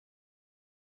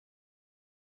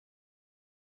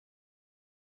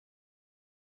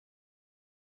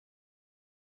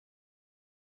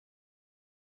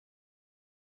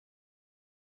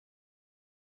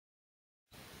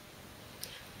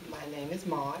My name is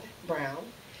Maude Brown,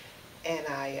 and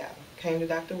I came to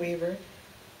Dr. Weaver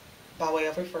by way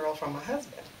of referral from my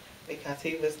husband because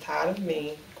he was tired of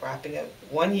me griping at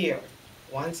 1 year,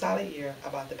 one solid year,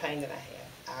 about the pain that I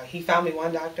had. He found me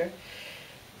one doctor,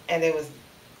 and the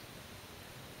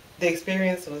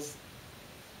experience was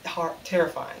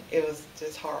terrifying. It was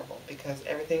just horrible because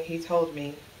everything he told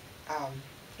me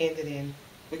ended in,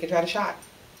 we can try the shot.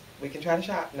 We can try the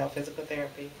shot. No physical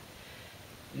therapy,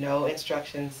 no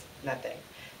instructions, nothing.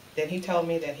 Then he told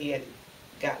me that he had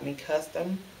got me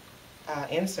custom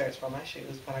inserts for my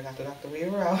shoes. When I got to Dr.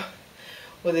 Weaver, I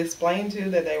was explained to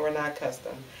that they were not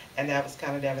custom, and that was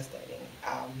kind of devastating.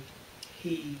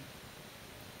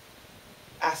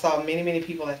 I saw many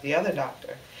people at the other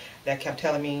doctor that kept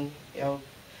telling me,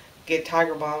 get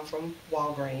Tiger Balm from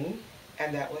Walgreens,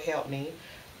 and that would help me.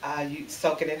 You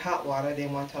soak it in hot water.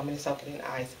 Then one told me to soak it in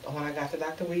ice. But when I got to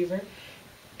Dr. Weaver,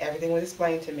 everything was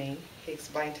explained to me. He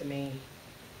explained to me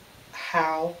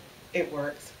how it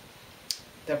works.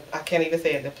 I can't even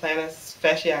say it, the plantar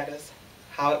fasciitis,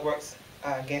 how it works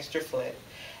against your foot.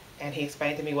 And he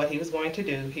explained to me what he was going to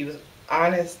do. He was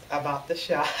honest about the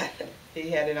shot.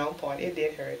 He had it on point. It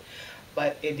did hurt,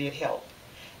 but it did help.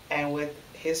 And with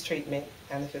his treatment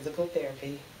and the physical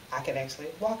therapy, I can actually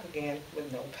walk again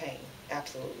with no pain.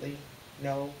 Absolutely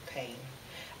no pain.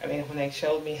 I mean, when they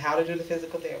showed me how to do the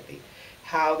physical therapy,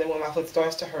 how then when my foot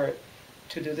starts to hurt,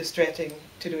 to do the stretching,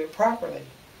 to do it properly,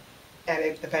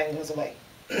 and the pain goes away.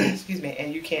 Excuse me,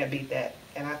 and you can't beat that.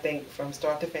 And I think from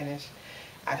start to finish,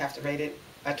 I'd have to rate it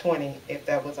a 20 if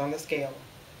that was on the scale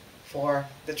for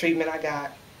the treatment I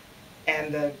got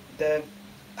and the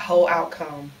whole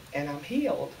outcome. And I'm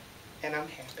healed, and I'm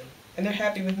happy. And they're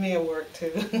happy with me at work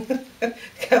too,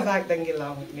 because they can get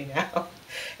along with me now.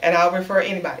 And I'll refer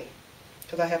anybody,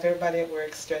 because I have everybody at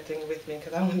work stretching with me,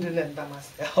 because I don't do nothing by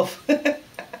myself.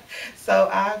 So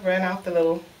I ran off the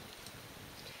little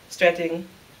stretching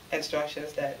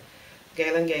instructions that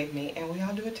Galen gave me, and we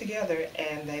all do it together,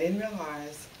 and they didn't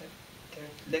realize that their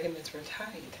ligaments were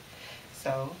tight.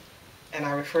 So, and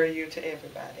I refer you to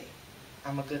everybody.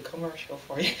 I'm a good commercial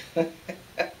for you.